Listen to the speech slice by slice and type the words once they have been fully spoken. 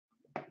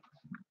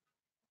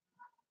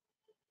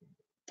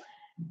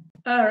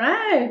All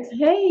right.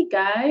 Hey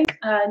guys,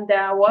 and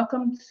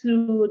welcome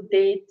to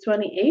day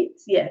 28.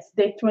 Yes,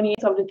 day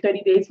 28 of the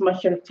 30 days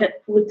moisture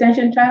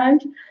retention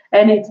challenge.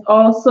 And it's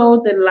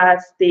also the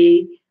last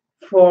day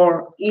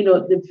for,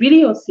 the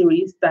video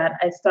series that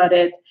I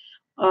started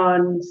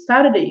on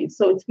Saturday.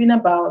 So it's been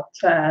about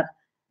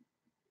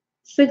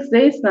 6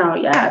 days now.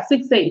 Yeah,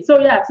 6 days. So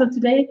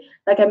today,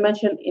 like I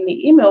mentioned in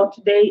the email,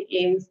 today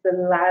is the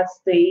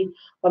last day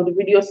of the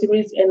video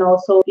series, and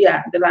also,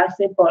 yeah, the last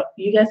day. But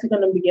you guys are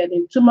gonna be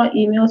getting two more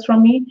emails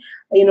from me.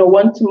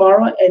 One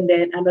tomorrow, and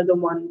then another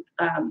one,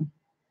 and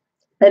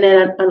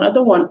then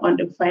another one on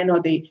the final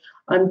day,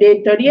 on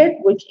day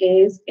 30th, which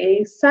is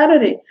a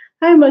Saturday.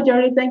 Hi,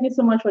 Marjorie. Thank you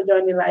so much for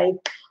joining live.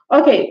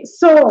 Okay,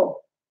 so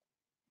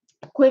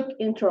quick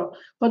intro.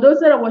 For those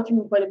that are watching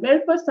me for the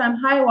very first time,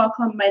 hi,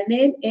 welcome. My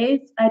name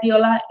is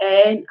Adiola,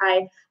 and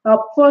I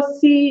help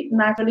foresee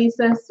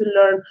naturalistas to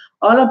learn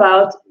all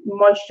about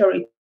moisture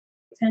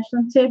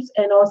retention tips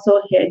and also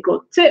hair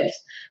growth tips.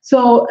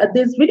 So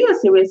this video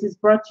series is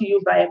brought to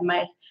you by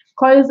my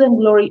Coils and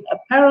Glory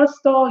apparel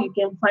store. You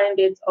can find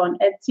it on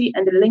Etsy,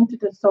 and the link to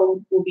the store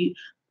will be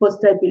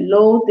posted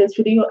below this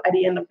video at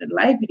the end of the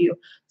live video.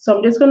 So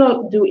I'm just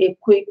gonna do a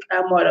quick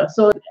model.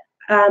 So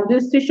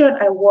this t-shirt,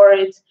 I wore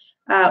it.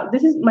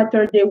 This is my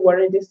third day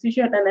wearing this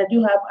t-shirt, and I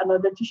do have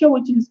another t-shirt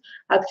which is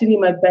actually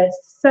my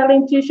best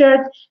selling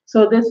t-shirt.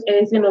 So this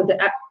is,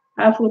 the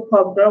Afro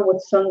pop girl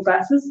with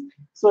sunglasses.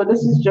 So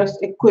this is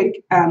just a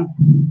quick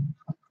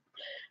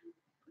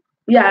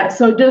yeah,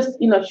 so just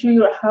show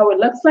you how it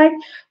looks like.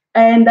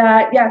 And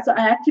yeah, so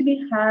I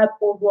actually have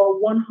over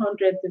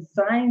 100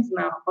 designs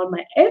now on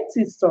my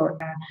Etsy store.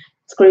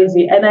 It's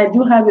crazy, and I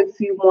do have a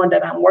few more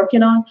that I'm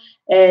working on,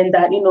 and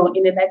that in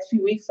the next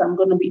few weeks I'm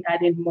going to be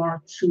adding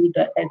more to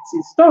the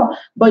Etsy store.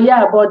 But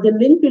yeah, but the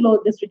link below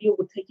this video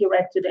will take you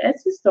right to the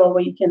Etsy store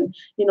where you can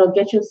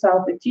get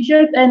yourself a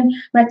t-shirt. And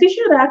my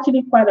t-shirts are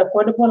actually quite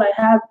affordable. I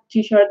have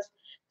t-shirts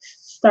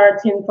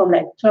starting from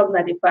like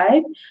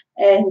 12.95,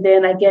 and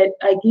then I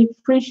give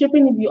free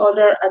shipping if you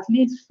order at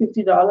least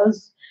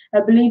 $50,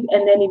 I believe.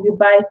 And then if you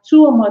buy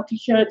two or more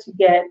t-shirts, you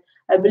get,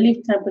 I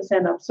believe,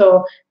 10% off.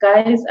 So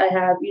guys, I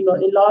have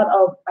a lot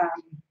of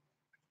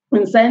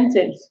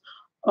incentives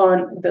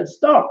on the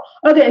store.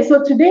 Okay,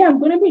 so today I'm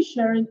going to be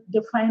sharing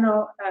the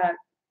final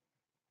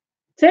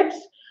tips,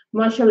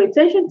 moisture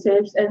retention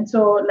tips. And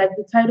so, like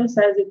the title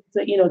says, it's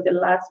the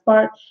last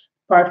part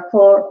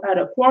 4 out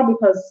of 4,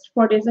 because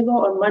 4 days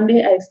ago on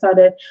Monday I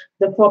started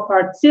the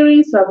 4-part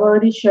series. So I've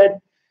already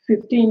shared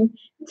 15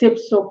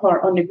 tips so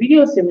far on the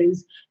video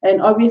series,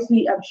 and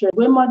obviously I've shared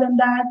way more than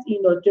that,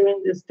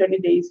 during this 30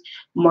 days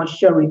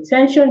moisture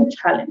retention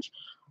challenge.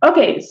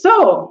 Okay,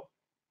 so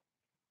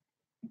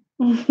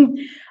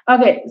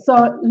okay,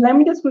 so let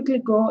me just quickly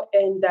go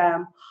and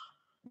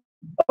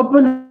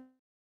open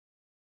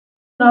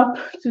up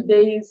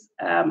today's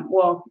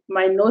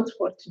my notes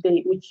for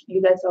today, which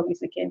you guys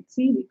obviously can't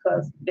see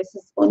because this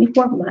is only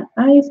for my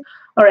eyes.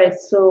 All right,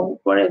 so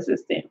what is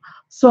this thing?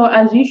 So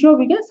as usual,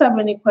 we guys have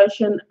any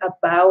question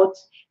about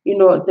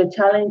the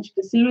challenge,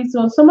 the series?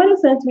 So somebody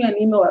sent me an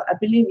email, I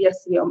believe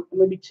yesterday or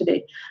maybe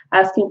today,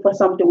 asking for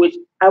something which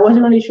I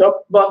wasn't really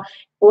sure. But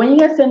when you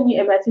guys send me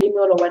a message,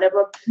 email, or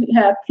whatever,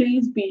 yeah,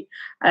 please be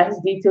as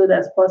detailed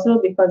as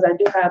possible, because I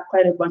do have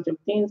quite a bunch of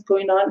things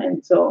going on.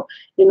 And so,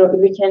 if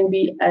we can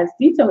be as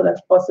detailed as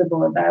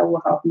possible, that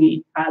will help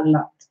me a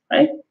lot,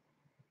 right?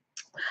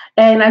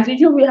 And as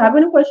usual, if you have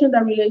any question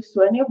that relates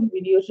to any of the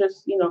videos,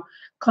 just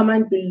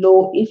comment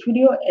below each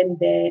video, and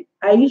then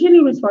I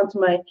usually respond to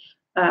my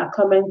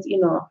comments,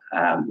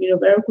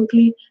 very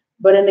quickly.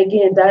 But then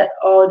again, that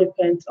all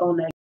depends on,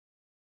 like,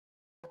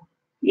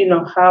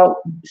 how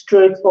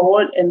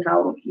straightforward and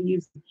how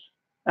easy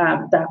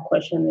that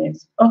question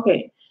is.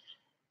 Okay,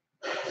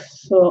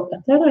 so I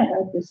thought I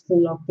had this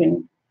thing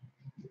open.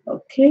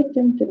 Okay,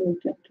 dun, dun,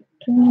 dun, dun,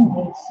 dun,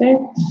 1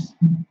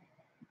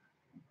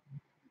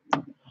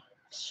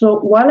 So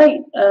while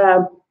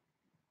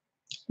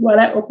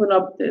I open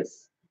up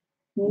this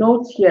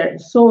note here,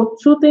 so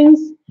two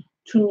things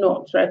to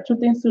note, right? Two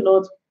things to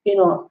note,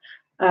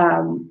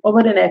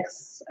 over the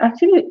next,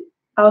 actually,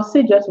 I'll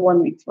say just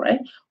 1 week, right?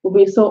 Will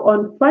be, so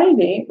on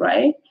Friday,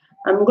 right?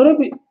 I'm gonna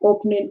be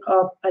opening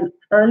up an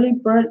early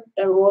bird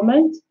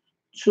enrollment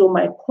to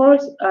my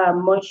course,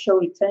 Moisture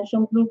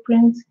Retention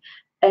Blueprint.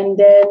 And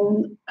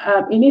then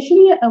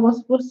initially I was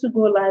supposed to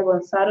go live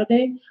on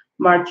Saturday,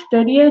 March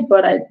 30th,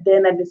 but I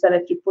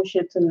decided to push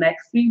it to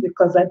next week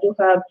because I do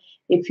have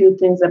a few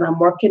things that I'm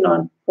working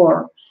on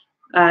for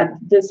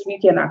this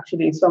weekend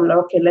actually. So I'm like,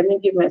 okay, let me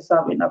give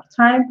myself enough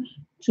time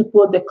to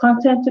put the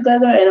content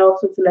together and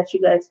also to let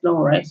you guys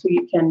know, right? So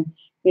you can,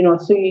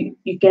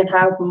 you can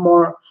have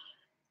more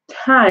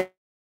time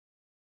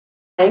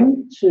to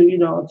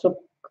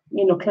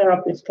clear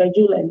up your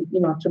schedule and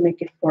to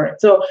make it for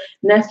it. So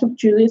next week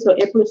Tuesday, so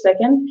April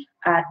 2nd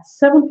at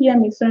 7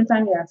 p.m. Eastern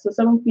time. Yeah, so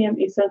 7 p.m.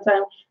 Eastern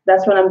time.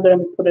 That's when I'm going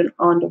to be putting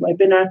on the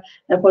webinar.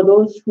 And for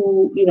those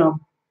who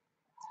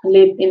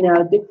live in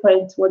a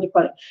different, what do you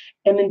call it,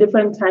 and in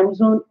different time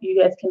zone,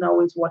 you guys can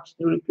always watch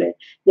the replay.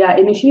 Yeah,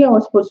 initially I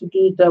was supposed to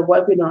do the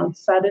webinar on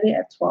Saturday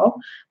at 12,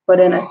 but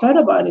then I thought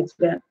about it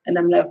then, and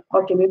I'm like,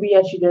 okay, maybe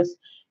I should just,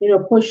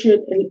 push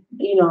it,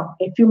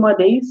 a few more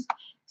days,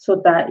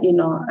 so that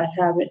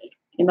I have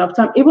enough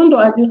time. Even though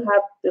I do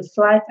have the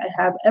slides,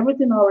 I have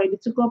everything all ready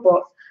to go,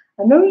 but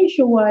I'm not really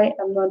sure why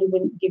I'm not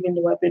even giving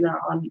the webinar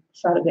on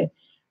Saturday.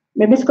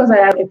 Maybe it's because I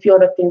have a few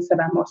other things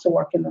that I'm also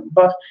working on.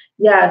 But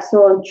yeah,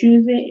 so on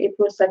Tuesday,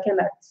 April 2nd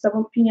at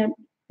 7 p.m.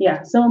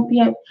 Yeah, 7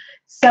 p.m.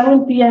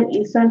 7 p.m.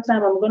 Eastern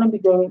time, I'm gonna be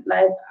going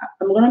live.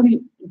 I'm gonna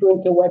be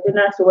doing a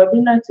webinar. So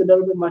webinar is a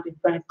little bit more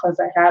different because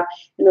I have,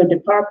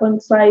 the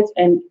PowerPoint slides,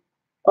 and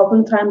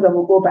oftentimes I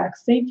will go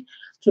backstage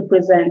to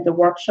present the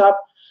workshop.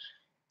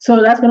 So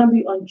that's going to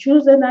be on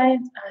Tuesday night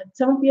at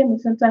 7 p.m.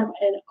 Eastern Time.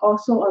 And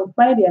also on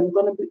Friday, I'm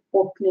going to be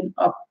opening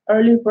up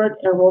early bird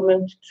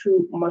enrollment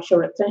to Moisture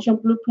Retention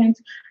Blueprint.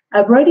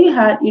 I've already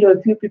had,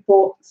 a few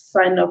people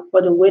sign up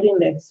for the waiting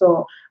list.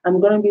 So I'm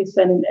going to be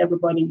sending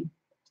everybody,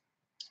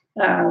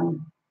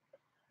 um,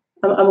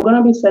 I'm going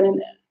to be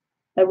sending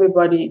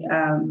everybody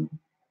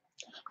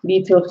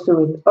details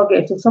to it.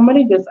 Okay, so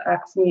somebody just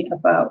asked me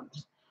about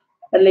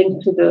a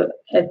link to the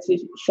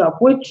Etsy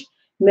shop, which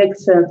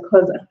makes sense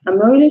because I'm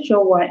not really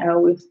sure why I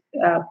always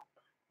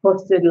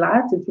posted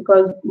last. It's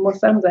because most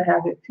times I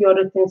have a few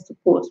other things to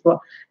post. But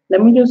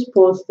let me just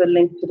post the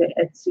link to the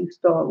Etsy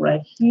store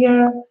right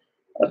here.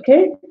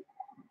 Okay.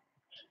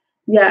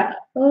 Yeah.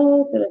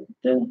 Oh,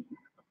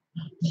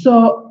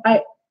 so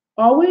I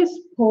always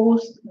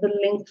post the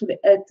link to the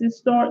Etsy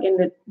store in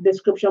the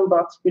description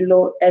box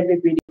below every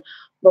video.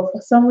 But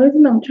for some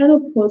reason, I'm trying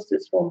to post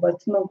this one, but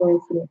it's not going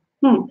through.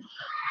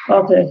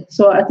 Okay,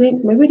 so I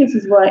think maybe this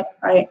is why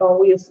I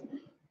always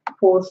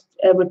post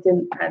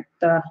everything at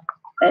the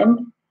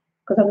end,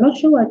 because I'm not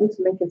sure why this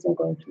link isn't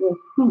going through.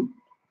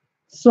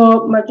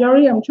 So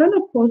majority, I'm trying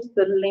to post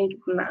the link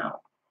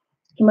now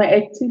to my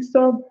Etsy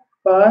store,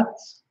 but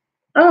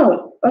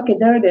oh, okay,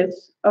 there it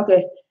is.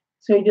 Okay,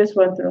 so it just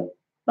went through.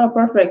 Oh,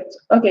 perfect.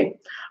 Okay,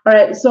 all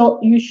right. So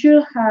you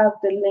should have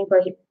the link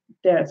right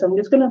there. So I'm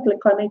just gonna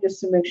click on it just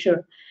to make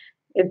sure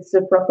it's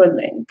the proper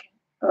link.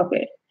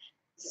 Okay.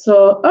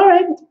 So, all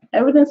right,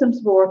 everything seems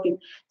to be working.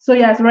 So,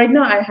 yes, right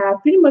now I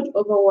have pretty much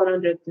over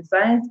 100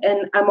 designs,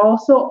 and I'm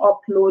also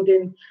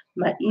uploading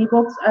my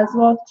ebooks as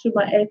well to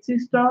my Etsy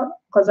store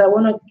because I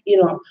want to,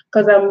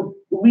 because I'm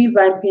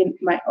revamping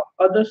my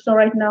other store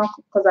right now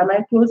because I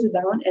might close it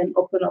down and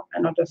open up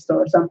another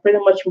store. So, I'm pretty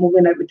much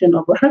moving everything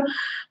over,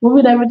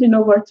 moving everything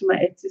over to my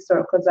Etsy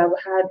store because I've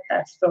had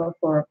that store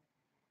for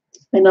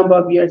a number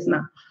of years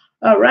now.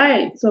 All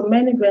right. So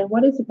many brands.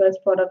 What is the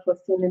best product for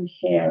thinning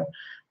hair?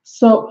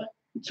 So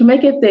to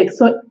make it thick,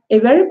 so a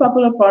very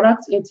popular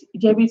product is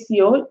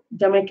JBCO,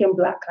 Jamaican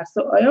Black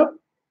Castor Oil.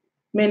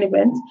 Main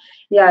event.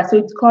 Yeah, so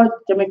it's called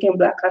Jamaican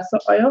Black Castor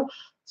Oil.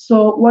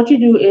 So what you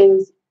do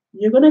is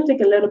you're gonna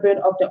take a little bit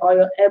of the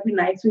oil every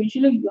night. So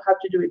usually you have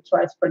to do it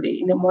twice per day,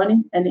 in the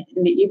morning and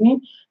in the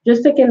evening.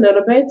 Just take a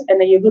little bit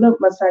and then you're gonna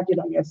massage it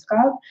on your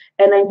scalp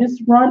and then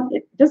just run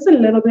it, just a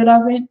little bit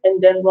of it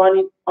and then run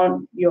it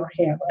on your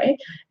hair, right?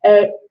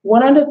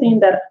 One other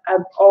thing that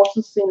I've also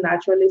seen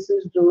naturalists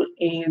do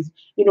is,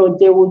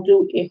 they will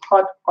do a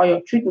hot oil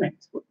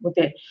treatment with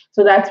it.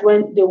 So that's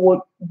when they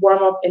would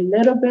warm up a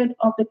little bit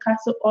of the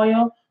castor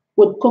oil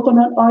with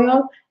coconut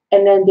oil,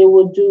 and then they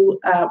will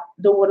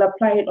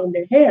apply it on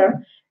their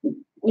hair,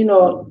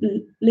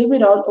 leave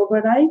it out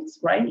overnight,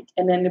 right?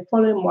 And then the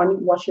following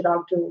morning, wash it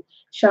out to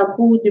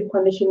shampoo, deep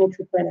conditioning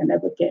treatment, and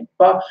everything.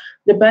 But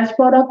the best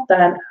product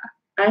that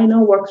I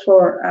know works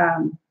for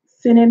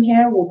thinning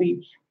hair will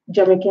be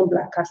Jamaican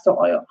Black Castor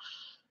Oil.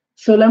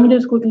 So let me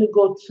just quickly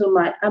go to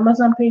my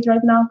Amazon page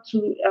right now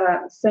to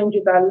send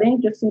you that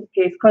link just in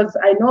case, because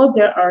I know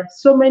there are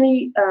so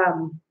many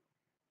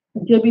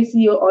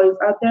JBCO oils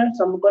out there.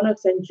 So I'm gonna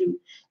send you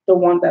the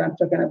one that I'm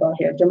talking about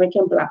here,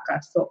 Jamaican Black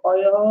Castor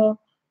Oil,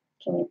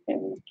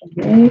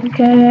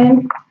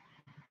 Jamaican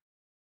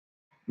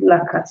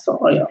Black Castor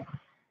Oil.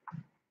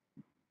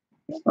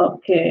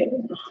 Okay.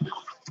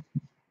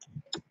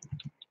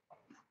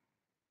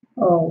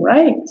 All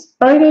right.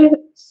 Okay.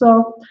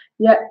 So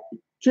yeah,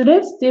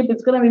 today's tip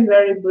is gonna be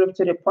very brief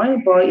to the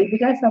point, but if you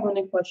guys have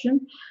any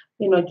question,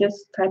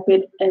 just type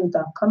it in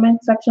the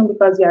comment section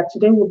because yeah,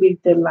 today will be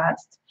the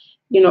last,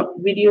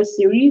 video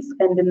series,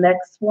 and the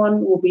next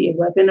one will be a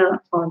webinar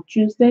on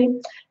Tuesday,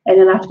 and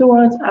then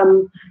afterwards,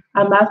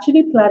 I'm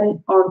actually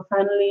planning on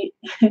finally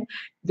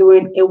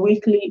doing a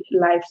weekly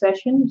live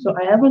session. So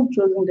I haven't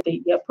chosen the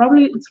date yet.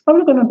 It's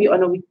probably gonna be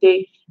on a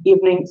weekday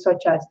evening,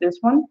 such as this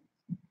one.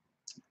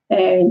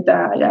 And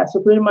yeah,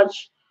 so pretty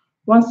much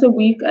once a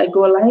week I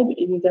go live and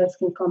you guys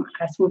can come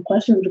ask me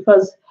questions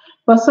because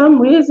for some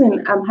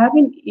reason I'm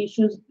having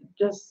issues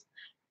just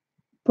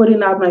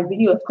putting out my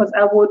videos because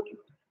I would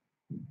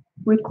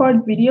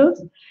record videos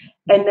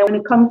and then when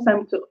it comes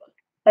time to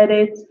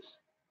edit,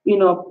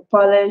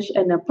 polish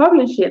and then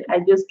publish it, I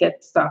just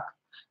get stuck.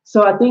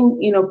 So I think,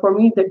 for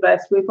me, the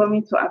best way for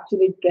me to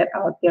actually get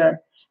out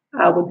there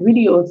with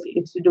videos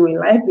is to do a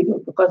live video,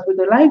 because with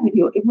a live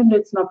video, even though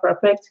it's not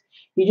perfect,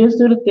 you just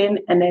do the thing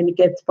and then it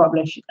gets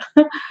published.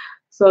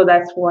 So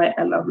that's why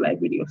I love live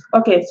videos.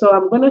 Okay, so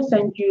I'm going to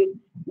send you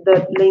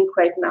the link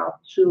right now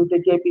to the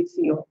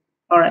JPCO.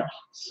 All right,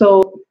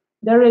 so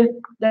there it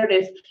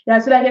is. Yeah,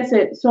 so like I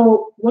said,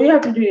 so what you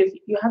have to do is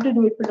you have to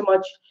do it pretty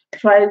much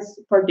twice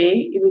per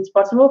day if it's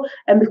possible.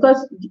 And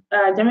because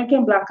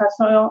Jamaican black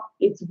castor oil,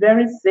 it's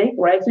very thick,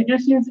 right? So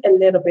just use a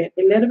little bit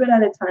at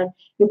a time.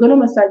 You're gonna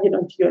massage it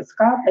onto your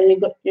scalp, and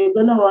you're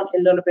gonna run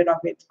a little bit of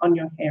it on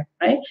your hair,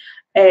 right?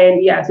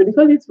 And yeah, so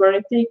because it's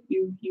very thick,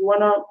 you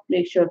wanna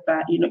make sure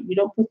that you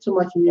don't put too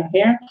much in your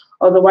hair,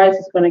 otherwise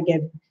it's gonna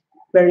get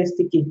very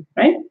sticky,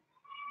 right?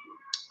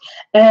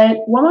 And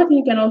one more thing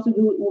you can also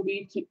do will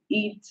be to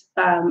eat,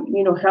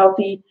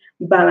 healthy,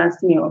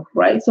 balanced meal,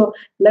 right? So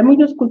let me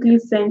just quickly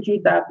send you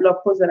that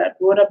blog post that I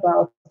wrote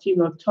about,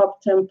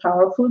 top 10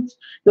 power foods,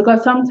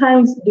 because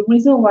sometimes the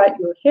reason why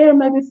your hair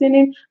might be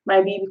thinning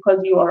might be because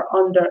you are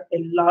under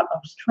a lot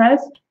of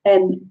stress.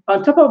 And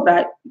on top of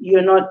that,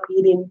 you're not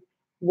eating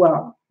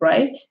well,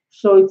 right?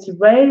 So it's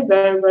very,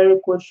 very, very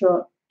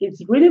crucial.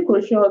 It's really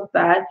crucial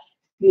that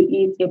you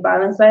eat a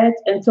balanced diet.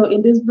 And so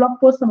in this blog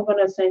post I'm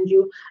going to send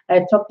you,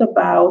 I talked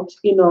about,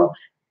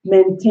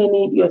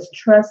 maintaining your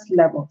stress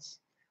levels,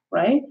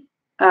 right?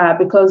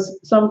 Because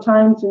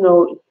sometimes,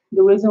 the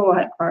reason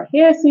why our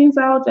hair thins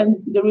out,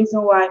 and the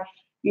reason why,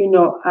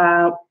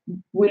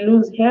 we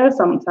lose hair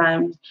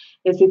sometimes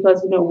is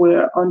because,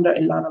 we're under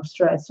a lot of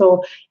stress.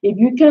 So if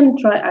you can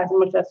try as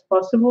much as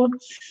possible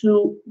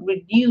to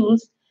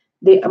reduce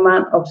the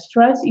amount of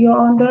stress you're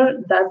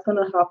under, that's going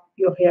to help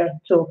your hair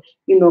to,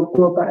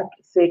 grow back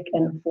thick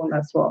and full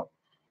as well.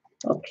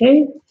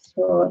 Okay,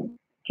 so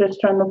just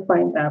trying to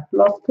find that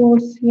blog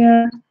post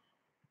here.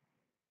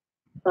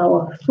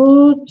 Our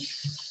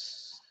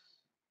foods,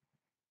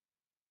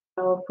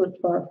 our foods,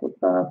 our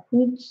foods, our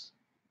foods.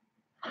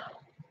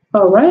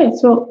 All right,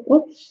 so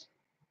oops,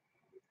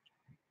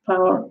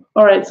 power.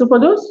 All right, so for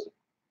those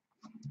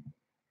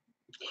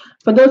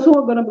who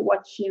are going to be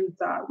watching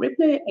the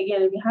replay,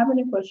 again, if you have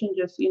any questions,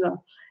 just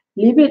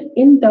leave it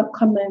in the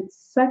comment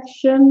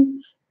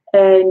section,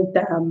 and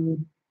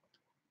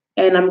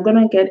I'm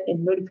gonna get a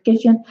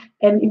notification.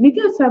 And if you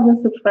guys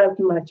haven't subscribed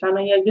to my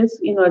channel yet, just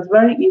it's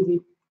very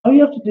easy. All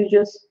you have to do is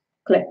just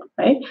click,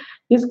 right?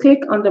 Just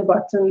click on the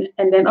button,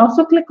 and then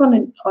also click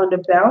on the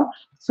bell,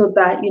 so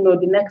that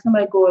the next time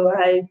I go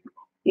live,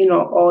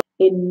 or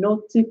a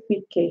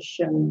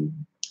notification.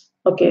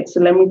 Okay, so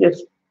let me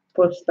just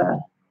post that.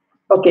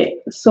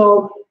 Okay,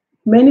 so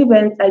main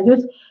events, I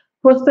just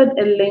posted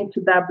a link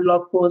to that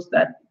blog post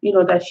that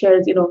that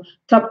shares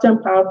top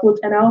 10 power foods,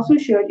 and I also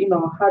shared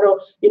how to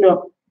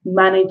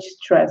manage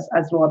stress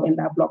as well in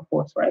that blog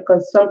post, right?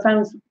 Because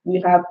sometimes we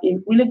have a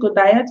really good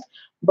diet,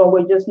 but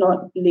we're just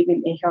not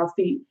living a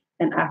healthy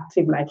and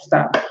active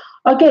lifestyle.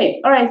 Okay,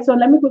 all right. So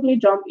let me quickly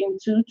jump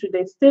into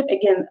today's tip.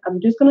 Again,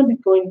 I'm just gonna be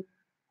going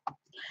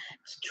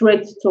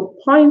straight to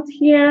point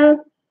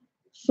here.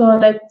 So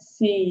let's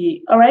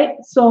see. All right.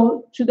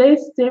 So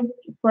today's tip,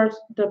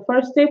 the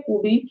first tip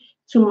will be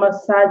to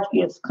massage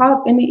your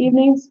scalp in the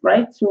evenings,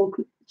 right? To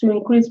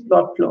increase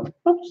blood flow.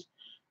 Oops.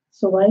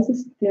 So why is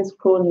this thing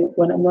scrolling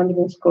when I'm not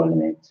even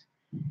scrolling it?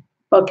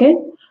 Okay.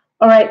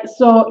 All right.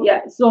 So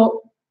yeah.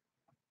 So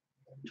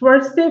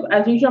first tip,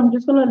 as usual, I'm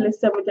just gonna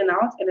list everything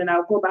out, and then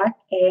I'll go back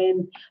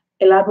and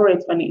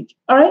elaborate on it.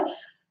 All right.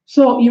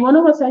 So you want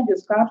to massage your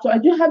scalp. So I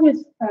do have a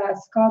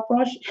scalp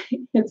brush.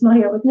 It's not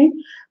here with me.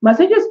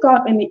 Massage your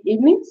scalp in the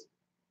evenings.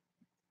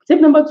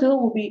 Tip number two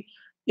will be,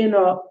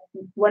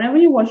 whenever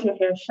you wash your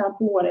hair,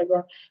 shampoo,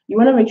 whatever, you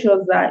want to make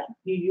sure that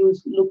you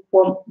use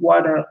lukewarm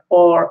water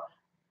or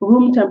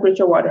room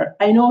temperature water.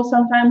 I know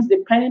sometimes,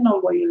 depending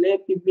on where you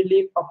live, if you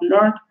live up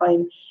north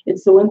and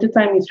it's the winter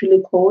time, it's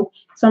really cold.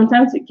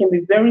 Sometimes it can be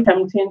very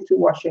tempting to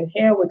wash your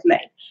hair with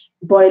like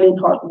boiling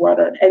hot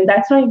water, and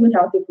that's not even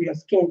healthy for your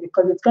skin,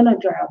 because it's gonna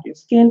dry out your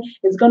skin.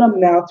 It's gonna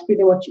melt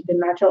pretty much the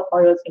natural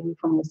oils away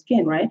from your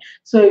skin, right?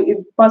 So if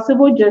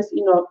possible, just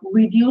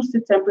reduce the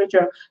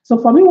temperature. So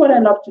for me, what I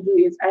love to do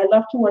is I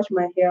love to wash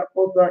my hair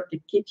over the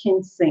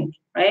kitchen sink,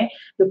 right?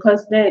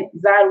 Because then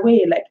that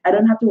way, like, I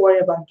don't have to worry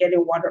about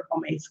getting water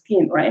on my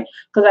skin, right?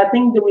 Because I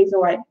think the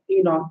reason why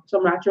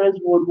some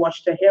naturalists would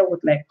wash their hair with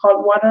like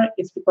hot water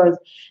is because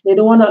they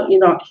don't want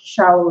to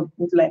shower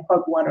with like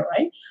hot water,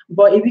 right?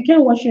 But if you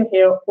can wash your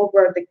hair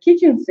over the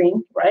kitchen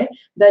sink, right,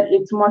 then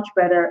it's much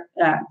better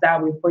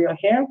that way for your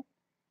hair,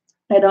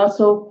 and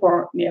also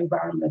for the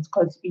environment,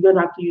 because you don't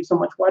have to use so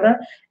much water,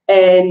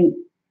 and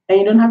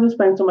you don't have to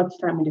spend so much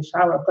time in the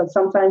shower, because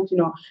sometimes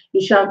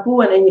you shampoo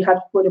and then you have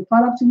to put the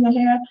product in your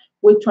hair,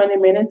 wait 20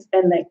 minutes,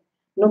 and like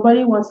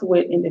nobody wants to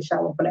wait in the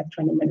shower for like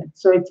 20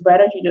 minutes. So it's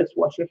better to just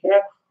wash your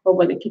hair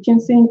over the kitchen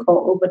sink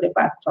or over the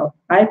bathtub.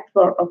 I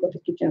prefer over the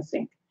kitchen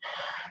sink.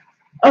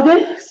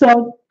 Okay,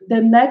 so the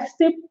next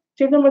tip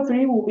number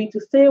three, will be to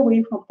stay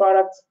away from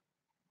products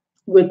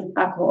with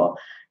alcohol.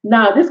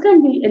 Now, this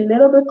can be a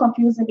little bit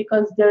confusing,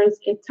 because there is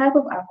a type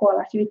of alcohol,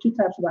 actually two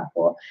types of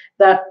alcohol,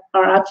 that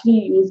are actually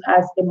used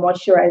as a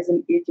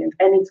moisturizing agent,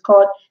 and it's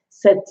called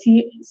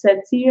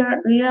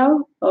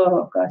cetearial,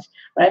 oh gosh,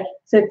 right?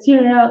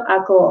 Cetearial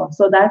alcohol.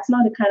 So that's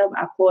not the kind of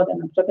alcohol that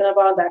I'm talking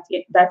about.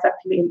 That's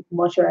actually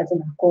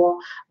moisturizing alcohol,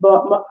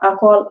 but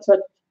alcohol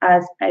such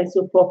as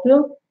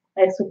isopropyl.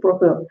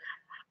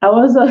 I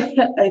was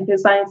a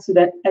science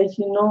student. I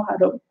should know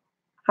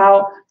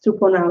how to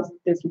pronounce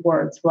these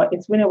words, but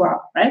it's been a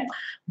while, right?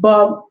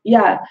 But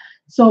yeah,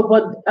 so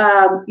but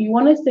you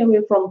want to stay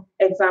away from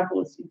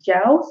examples,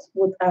 gels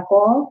with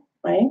alcohol,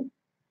 right?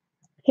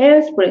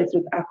 Hairsprays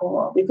with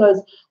alcohol,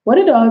 because what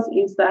it does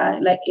is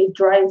that like it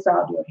dries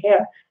out your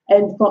hair.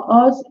 And for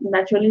us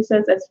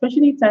naturalistas,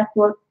 especially type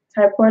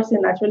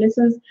person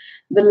naturalistas,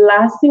 the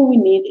last thing we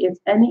need is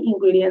any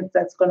ingredients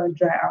that's gonna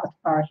dry out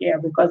our hair,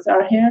 because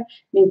our hair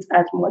needs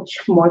as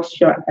much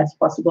moisture as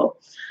possible.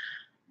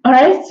 All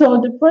right,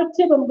 so the first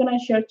tip I'm going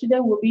to share today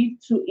will be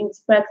to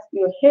inspect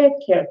your hair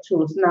care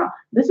tools. Now,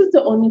 this is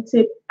the only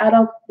tip out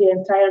of the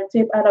entire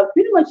tip, out of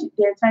pretty much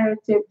the entire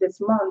tip this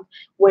month,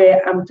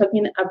 where I'm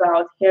talking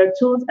about hair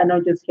tools and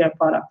not just hair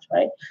products,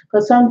 right?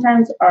 Because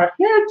sometimes our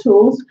hair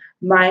tools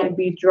might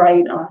be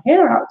drying our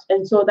hair out.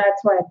 And so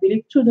that's why I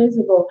believe 2 days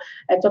ago,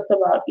 I talked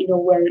about,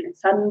 wearing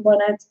a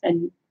sunbonnet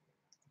and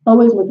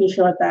always making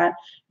sure that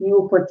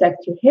you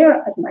protect your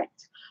hair at night.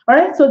 All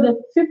right, so the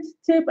fifth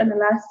tip and the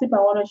last tip I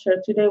want to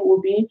share today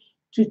will be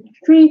to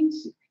treat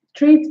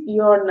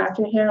your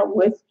natural hair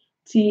with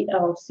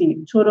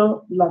TLC,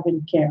 total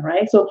loving care,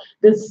 right? So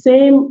the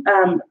same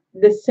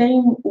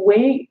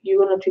way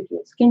you're gonna treat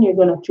your skin, you're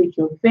gonna treat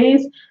your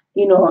face,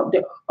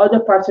 the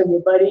other parts of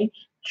your body.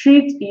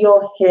 Treat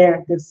your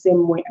hair the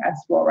same way as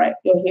well, right?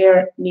 Your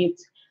hair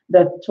needs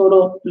the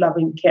total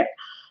loving care.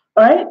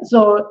 All right,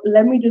 so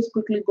let me just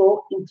quickly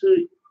go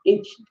into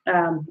each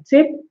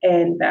tip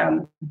and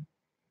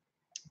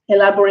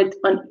elaborate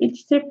on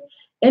each tip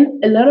in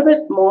a little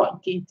bit more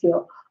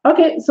detail.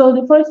 Okay, so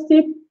the first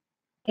tip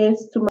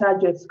is to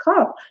massage your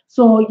scalp.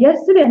 So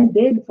yesterday and the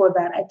day before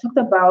that, I talked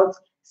about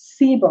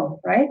sebum,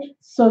 right?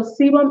 So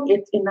sebum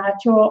is a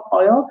natural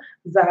oil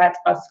that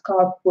a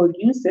scalp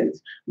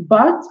produces,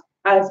 but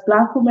as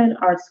black women,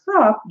 our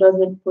scalp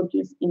doesn't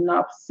produce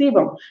enough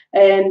sebum,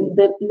 and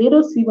the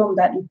little sebum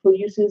that it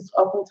produces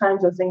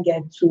oftentimes doesn't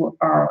get to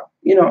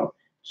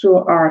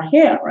our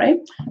hair, right?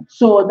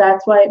 So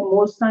that's why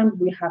most times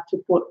we have to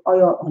put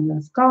oil on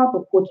the scalp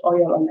or put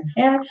oil on the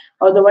hair.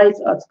 Otherwise,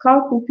 our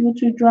scalp will feel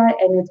too dry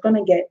and it's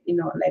gonna get,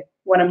 like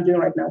what I'm doing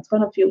right now. It's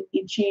gonna feel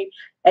itchy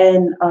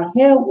and our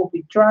hair will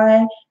be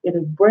dry,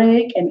 it'll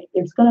break, and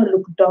it's gonna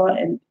look dull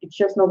and it's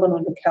just not gonna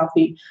look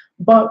healthy.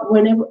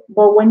 When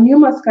you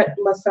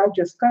massage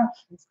your scalp,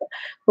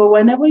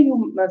 whenever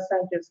you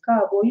massage your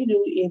scalp, what you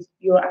do is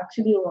you're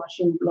actually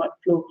rushing blood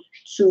flow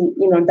to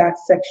that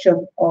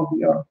section of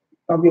your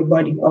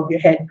body, of your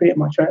head, pretty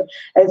much, right?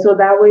 And so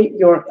that way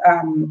your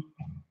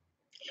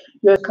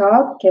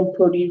scalp can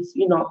produce,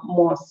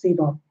 more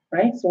sebum,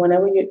 right? So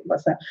whenever you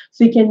massage,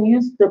 so you can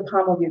use the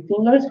palm of your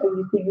fingers, or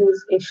you could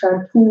use a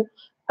shampoo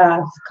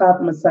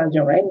scalp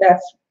massager, right?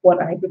 That's what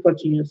I prefer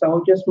to use. So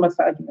I'll just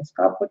massage my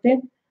scalp with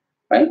it,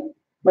 right?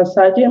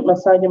 Massage it,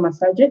 massage it,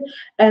 massage it.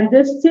 And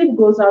this tip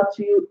goes out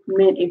to you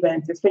main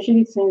events,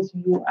 especially since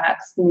you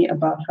asked me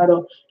about how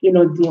to,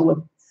 deal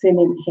with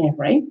thinning hair,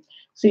 right?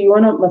 So you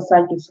want to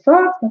massage your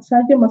scalp,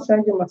 massage it,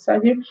 massage it,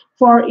 massage it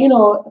for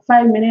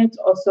 5 minutes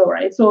or so,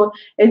 right? So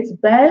it's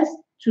best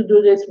to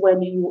do this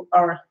when you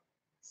are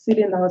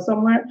sitting down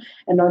somewhere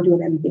and not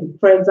doing anything.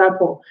 For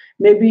example,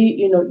 maybe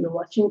you're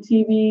watching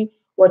TV,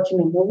 watching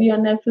a movie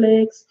on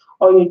Netflix,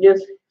 or you're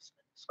just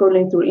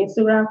scrolling through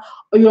Instagram,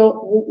 or you're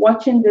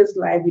watching this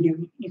live video.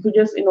 You could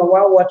just,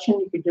 while watching,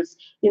 you could just,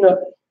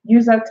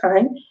 use that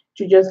time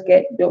to just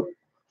get the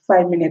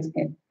 5 minutes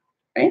in,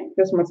 right?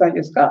 Just massage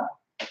your scalp.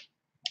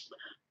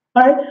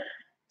 All right.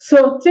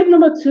 So tip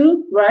number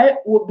two, right,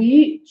 would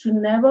be to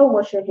never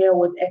wash your hair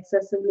with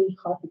excessively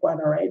hot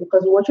water, right?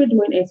 Because what you're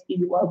doing is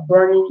you are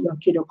burning your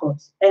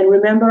cuticles. And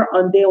remember,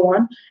 on day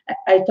one,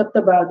 I talked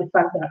about the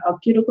fact that our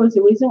cuticles,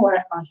 the reason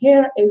why our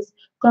hair is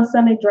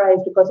constantly dry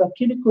is because our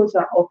cuticles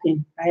are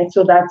open, right?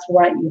 So that's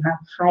why you have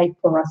high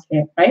porous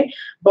hair, right?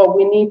 But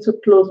we need to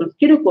close those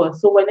cuticles.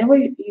 So whenever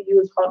you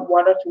use hot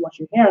water to wash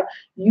your hair,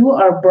 you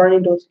are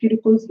burning those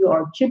cuticles, you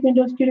are chipping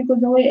those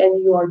cuticles away,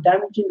 and you are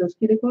damaging those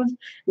cuticles,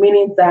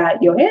 meaning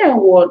that your hair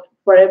will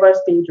forever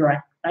stay dry,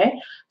 right?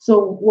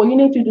 So what you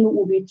need to do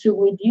will be to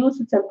reduce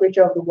the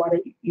temperature of the water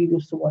you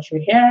use to wash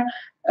your hair.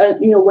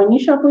 When you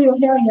shampoo your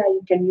hair, yeah,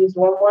 you can use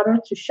warm water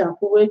to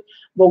shampoo with,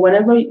 but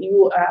whenever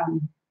you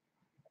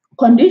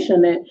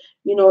condition it,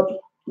 you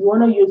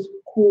want to use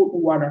cool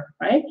water,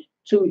 right?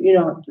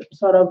 To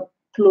sort of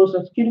close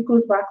those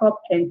cuticles back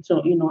up and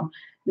to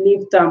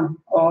leave them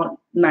all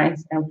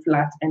nice and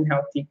flat and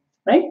healthy,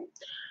 right?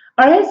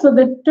 All right, so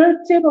the third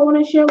tip I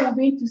want to share will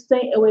be to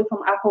stay away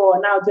from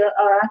alcohol. Now, there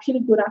are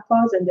actually good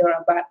alcohols and there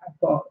are bad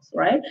alcohols,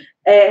 right?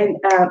 And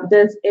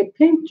there's a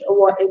pinch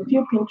or a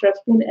few Pinterest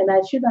pin, and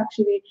I should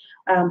actually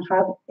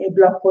have a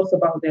blog post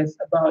about this,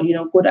 about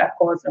good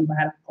alcohols and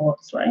bad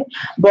alcohols, right?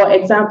 But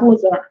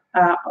examples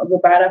are of the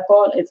bad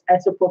alcohol is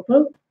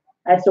isopropyl.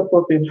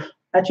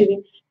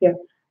 Actually, yeah,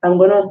 I'm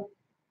gonna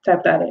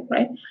type that in,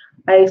 right?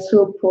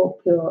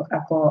 Isopropyl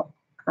alcohol.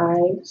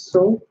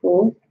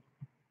 Isopropyl,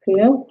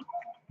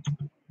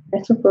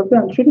 isopropyl,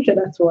 I'm pretty sure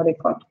that's what they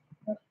call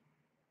it,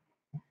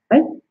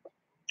 right?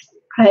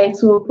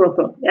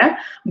 Isopropyl, yeah.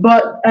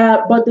 But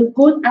the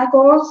good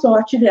alcohol, so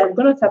actually I'm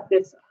gonna type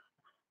this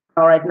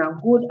out right now.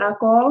 Good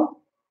alcohol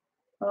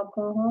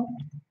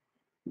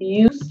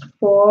used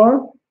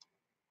for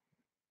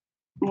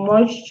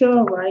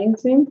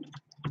moisturizing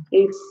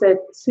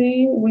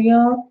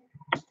acetyl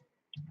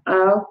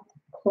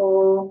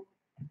alcohol.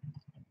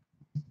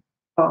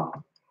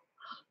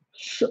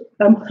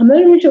 I'm not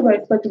even sure what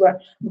it's supposed to be,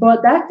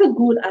 but that's a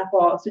good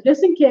alcohol. So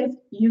just in case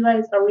you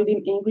guys are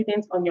reading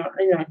ingredients on your,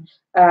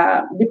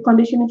 deep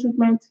conditioning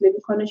treatment, liver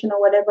condition or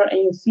whatever, and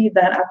you see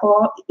that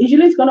alcohol,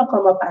 usually it's gonna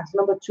come up as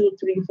number 2,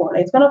 3, 4.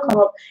 Like, it's gonna come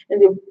up in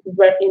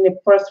the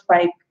first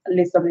 5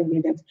 list of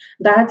ingredients.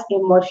 That's a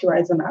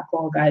moisturizing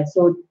alcohol, guys.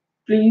 So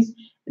please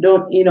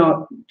don't,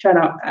 try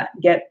to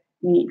get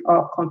me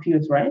all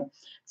confused, right?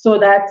 So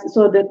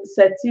the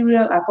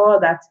cereal alcohol,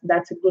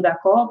 that's a good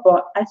alcohol,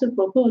 but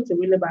isopropyl is a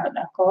really bad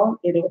alcohol.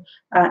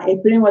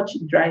 It pretty much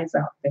dries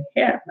out the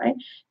hair, right?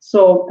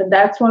 So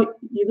that's why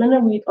you're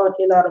gonna read on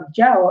a lot of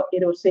gel,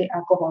 it'll say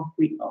alcohol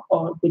free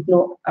or with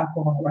no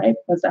alcohol, right?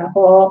 Because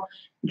alcohol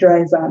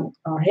dries out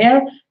our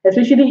hair,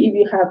 especially if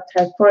you have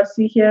type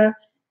 4C hair.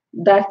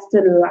 That's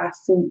the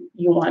last thing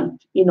you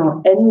want,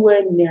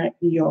 anywhere near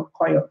your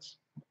coils.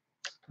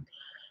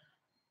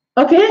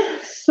 Okay,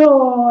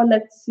 so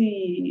let's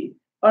see.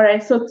 All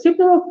right, so tip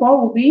number 4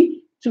 will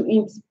be to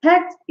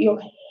inspect your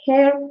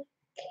hair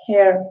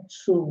care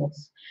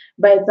tools.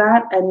 By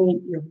that, I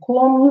mean your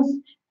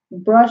combs,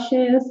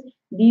 brushes,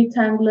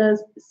 detanglers,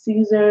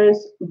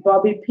 scissors,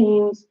 bobby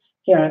pins,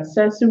 hair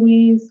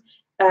accessories,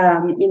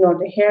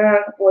 the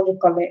hair, what do you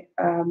call it,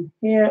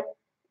 hair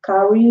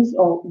carries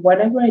or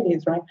whatever it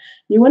is, right?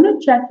 You want to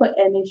check for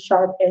any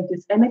sharp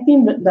edges,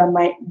 anything that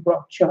might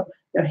rupture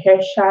your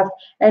hair shaft,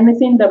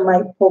 anything that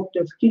might poke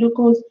those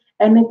cuticles,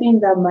 anything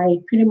that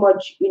might pretty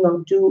much,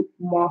 do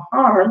more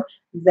harm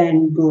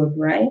than good,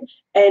 right?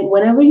 And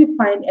whenever you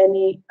find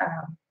any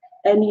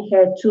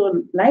hair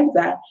tool like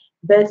that,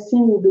 best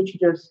thing will be to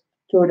just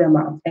throw them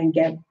out and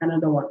get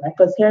another one, right?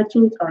 Because hair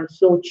tools are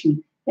so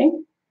cheap. Okay.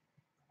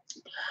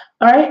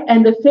 All right,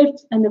 and the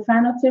fifth and the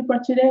final tip for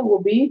today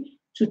will be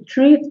to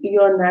treat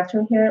your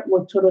natural hair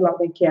with total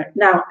loving care.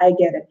 Now, I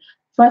get it.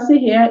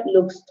 Fussy hair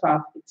looks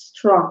tough, it's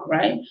strong,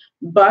 right?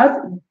 But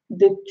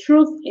the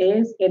truth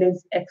is, it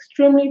is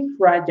extremely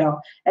fragile,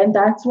 and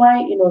that's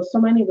why so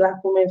many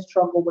Black women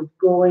struggle with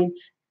going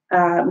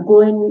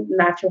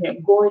natural hair,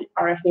 going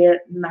our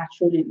hair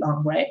naturally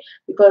long, right?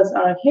 Because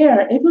our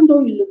hair, even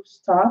though it looks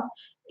tough,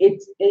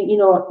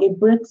 it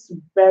breaks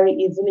very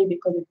easily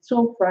because it's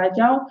so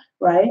fragile,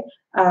 right?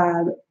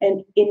 And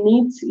it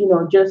needs,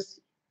 just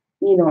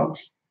you know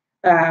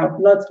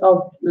lots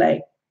of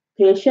like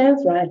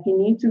patience, right? You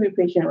need to be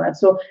patient, right?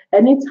 So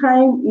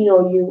anytime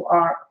you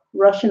are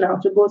rushing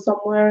out to go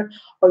somewhere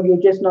or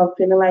you're just not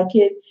feeling like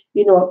it,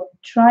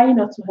 try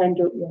not to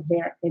handle your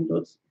hair in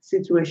those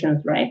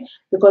situations, right?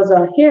 Because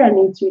our hair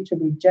needs you to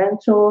be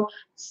gentle,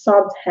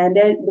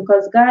 soft-handed.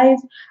 Because guys,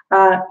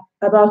 uh,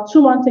 about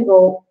 2 months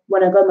ago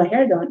when I got my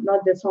hair done,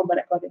 not this one, but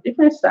I got a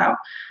different style.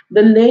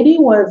 The lady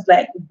was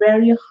like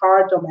very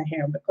hard on my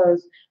hair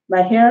because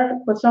my hair,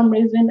 for some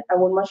reason, I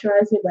would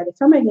moisturize it. By the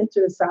time I get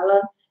to the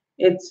salon,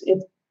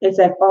 it's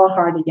like all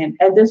hard again.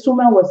 And this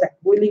woman was like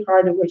really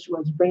hard the way she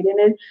was braiding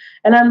it.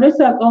 And I'm just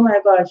like, oh my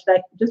gosh,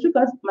 like just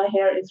because my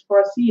hair is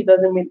 4C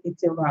doesn't mean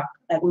it's a rock.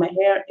 Like my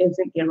hair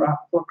isn't a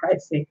rock, for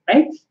Christ's sake,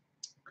 right?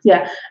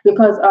 Yeah,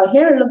 because our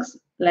hair looks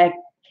like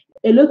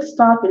it looks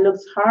tough, it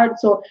looks hard.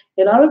 So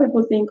a lot of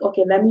people think,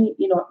 okay, let me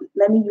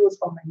use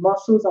all my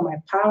muscles or my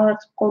power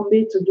to comb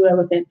it to do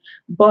everything.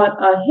 But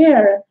our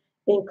hair,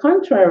 in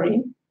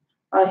contrary,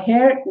 our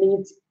hair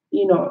needs,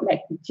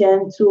 like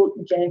gentle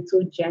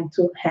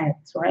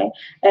hands, right?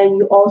 And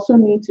you also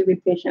need to be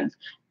patient,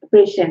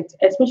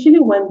 especially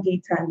when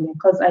detangling,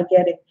 because I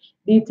get it.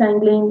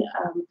 Detangling,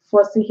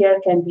 fussy hair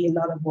can be a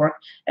lot of work.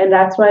 And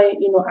that's why,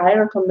 I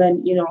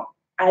recommend,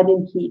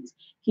 adding heat.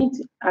 Heat,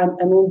 I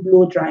mean,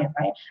 blow dry,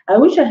 right? I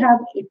wish I had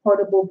a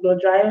portable blow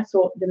dryer.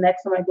 So the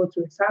next time I go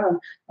to a salon,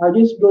 I'll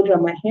just blow dry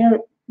my hair,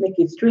 make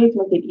it straight,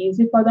 make it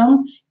easy for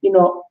them,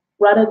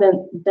 rather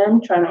than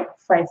them trying to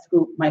fight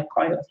through my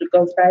coils.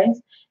 Because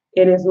guys,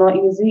 it is not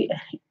easy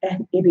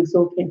and it is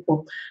so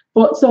painful.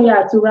 But so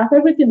yeah, to wrap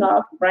everything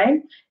up,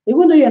 right?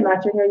 Even though your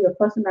natural hair, your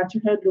personal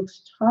natural hair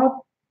looks tough,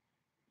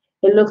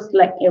 it looks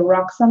like a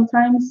rock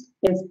sometimes.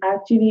 It's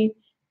actually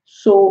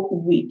so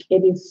weak.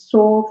 It is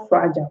so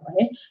fragile,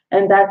 right?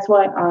 And that's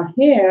why our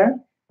hair,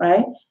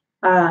 right?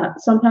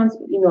 Sometimes,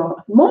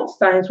 most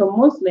times for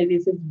most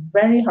ladies, it's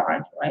very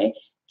hard, right?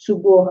 To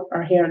grow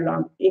our hair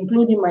long,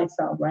 including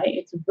myself, right?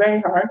 It's very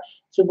hard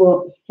to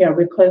grow hair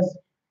because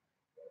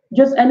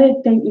just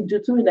anything you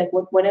do to it, like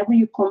whenever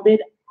you comb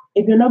it,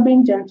 if you're not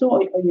being gentle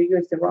or you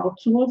use the wrong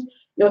tools,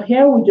 your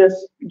hair will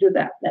just do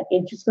that. Like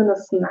it's just gonna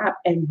snap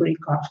and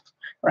break off,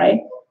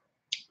 right?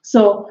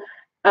 So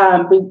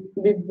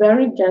Be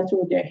very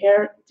gentle with your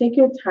hair. Take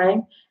your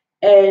time,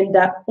 and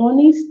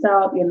only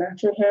style your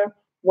natural hair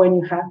when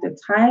you have the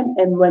time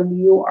and when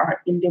you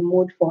are in the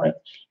mood for it.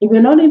 If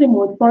you're not in the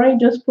mood for it,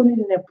 just put it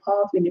in a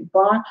puff, in a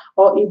bun,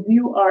 or if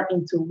you are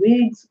into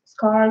wigs,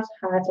 scarves,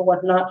 hats, or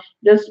whatnot,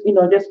 just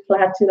just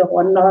plait it or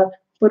whatnot.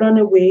 Put on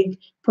a wig,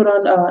 put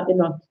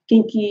on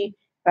kinky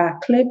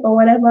clip or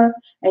whatever,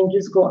 and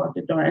just go out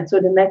the door. And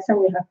so the next time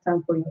you have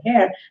time for your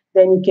hair,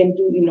 then you can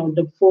do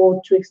the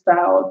full twist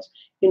out,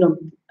 you know,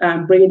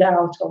 braid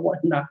out or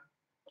whatnot,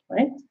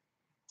 right?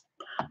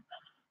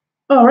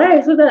 All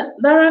right, so that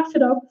wraps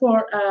it up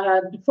for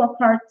the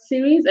four-part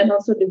series and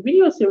also the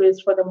video series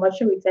for the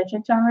moisture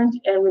retention challenge.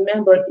 And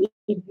remember,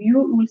 if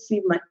you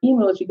receive my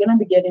emails, you're gonna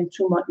be getting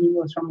two more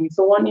emails from me.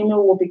 So one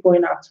email will be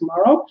going out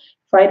tomorrow,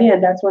 Friday,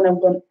 and that's when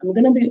I'm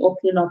gonna be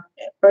opening up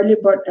early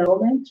bird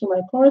enrollment to my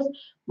course,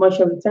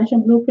 moisture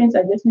retention blueprints.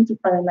 I just need to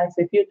finalize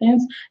a few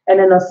things, and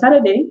then on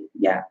Saturday,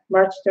 yeah,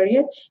 March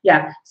 30th,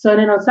 yeah. So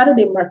then on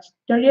Saturday, March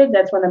 30th,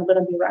 that's when I'm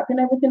gonna be wrapping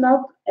everything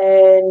up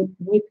and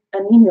with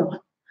an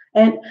email.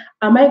 And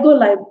I might go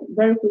live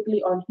very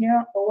quickly on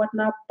here or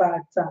whatnot,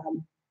 but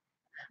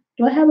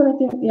do I have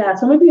anything? Yeah,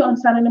 so maybe on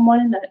Saturday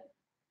morning that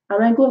I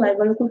might go live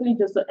very quickly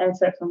just to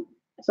answer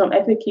some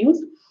FAQs.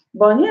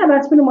 But yeah,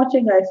 that's pretty much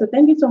it, guys. So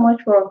thank you so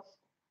much for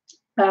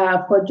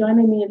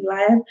joining me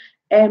live.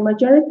 And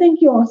Majority,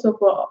 thank you also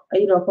for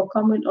for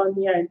coming on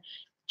here and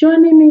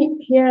joining me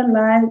here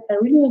live. I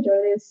really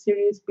enjoyed this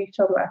series, Big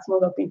Chop Last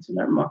Month of Into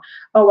Learn More.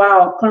 Oh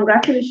wow,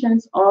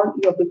 congratulations on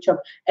your Big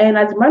Chop. And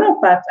as a matter of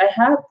fact, I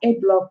have a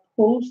blog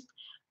post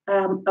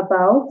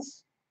about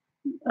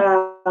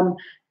um,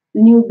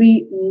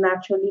 newbie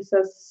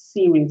naturalistas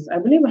series. I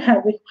believe I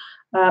have it.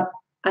 Uh,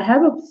 I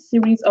have a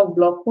series of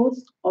blog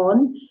posts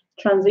on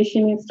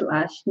transitioning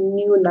slash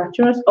new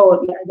naturals.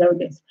 Oh yeah, there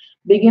it is.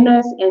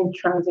 Beginners and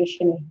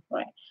transitioning.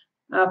 Right.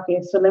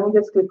 Okay, so let me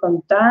just click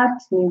on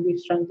that.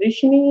 Newbies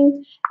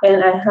transitioning,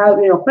 and I have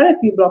quite a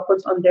few blog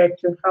posts on there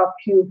to help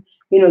you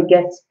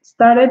get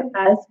started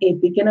as a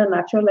beginner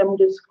natural. Let me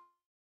just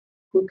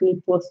quickly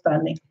post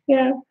that link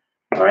here.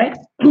 All right.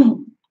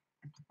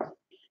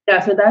 Yeah,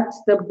 so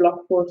that's the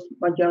blog post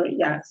majority.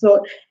 Yeah,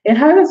 so it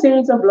has a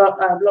series of blog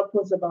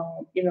posts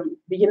about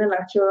beginner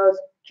naturals,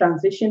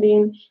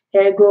 transitioning,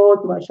 hair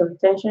growth, moisture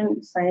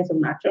retention, science of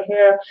natural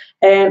hair,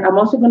 and I'm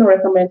also going to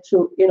recommend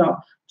to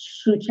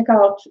check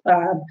out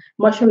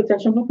moisture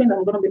retention blueprint.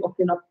 I'm going to be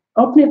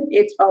opening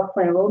it up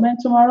for enrollment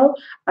tomorrow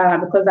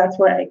because that's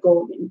where I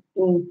go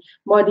in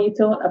more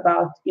detail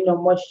about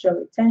moisture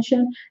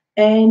retention.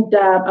 And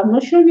I'm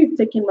not sure if you've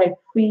taken my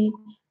free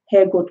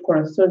hair growth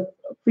course. So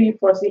free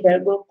Forsy hair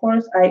growth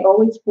course. I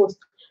always post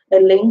a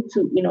link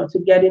to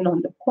get in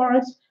on the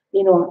course,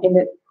 in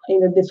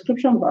the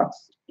description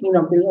box,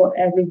 below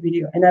every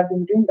video. And I've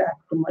been doing that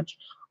pretty much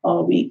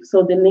all week.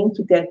 So the link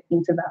to get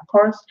into that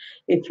course,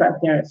 it's right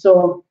there.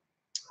 So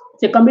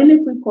it's a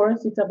completely free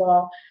course. It's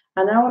about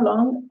an hour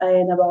long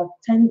and about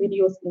 10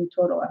 videos in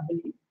total, I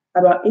believe.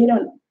 About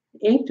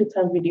 8 to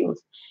 10 videos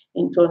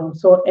in total.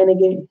 So, and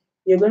again,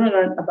 you're going to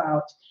learn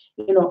about,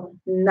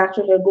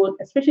 natural hair growth,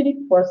 especially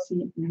for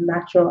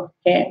natural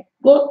hair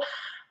growth.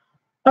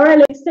 All right,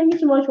 ladies, thank you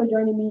so much for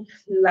joining me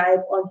live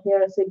on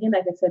here. So again,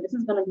 like I said, this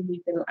is going to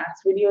be the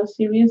last video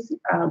series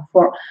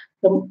for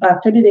the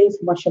 30 days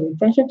moisture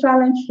retention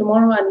challenge.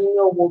 Tomorrow, an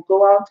email will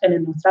go out, and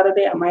then on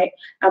Saturday, I might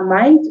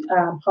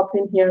hop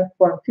in here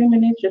for a few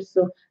minutes just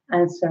to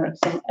answer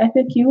some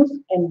FAQs,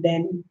 and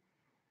then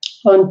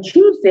on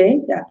Tuesday,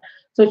 yeah.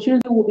 So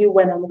Tuesday will be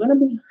when I'm going to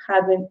be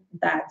having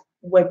that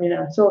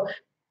webinar. So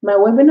my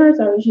webinars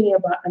are usually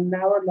about an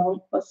hour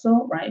long or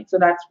so, right? So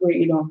that's where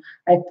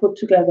I put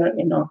together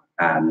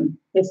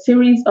a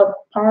series of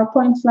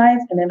PowerPoint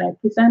slides, and then I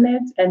present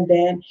it, and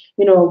then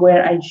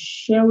where I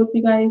share with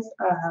you guys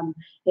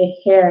a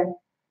hair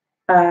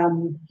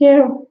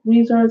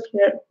resource,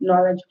 hair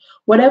knowledge,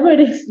 whatever it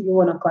is you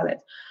want to call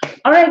it.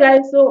 All right,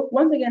 guys. So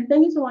once again,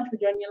 thank you so much for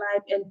joining me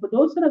live. And for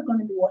those that are going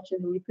to be watching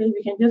the replay,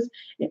 we can just,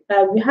 if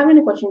you have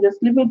any questions,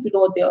 just leave it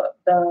below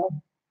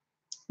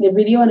the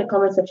video in the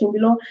comment section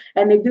below.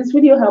 And if this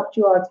video helped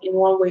you out in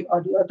one way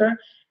or the other,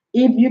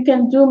 if you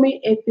can do me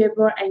a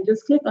favor and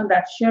just click on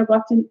that share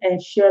button and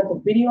share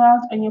the video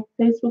out on your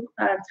Facebook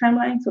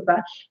timeline so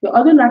that your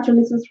other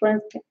naturalist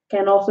friends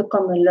can also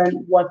come and learn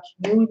what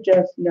you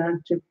just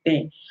learned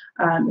today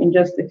in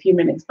just a few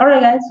minutes. All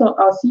right, guys. So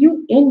I'll see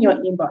you in your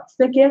inbox.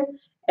 Take care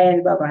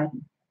and bye-bye.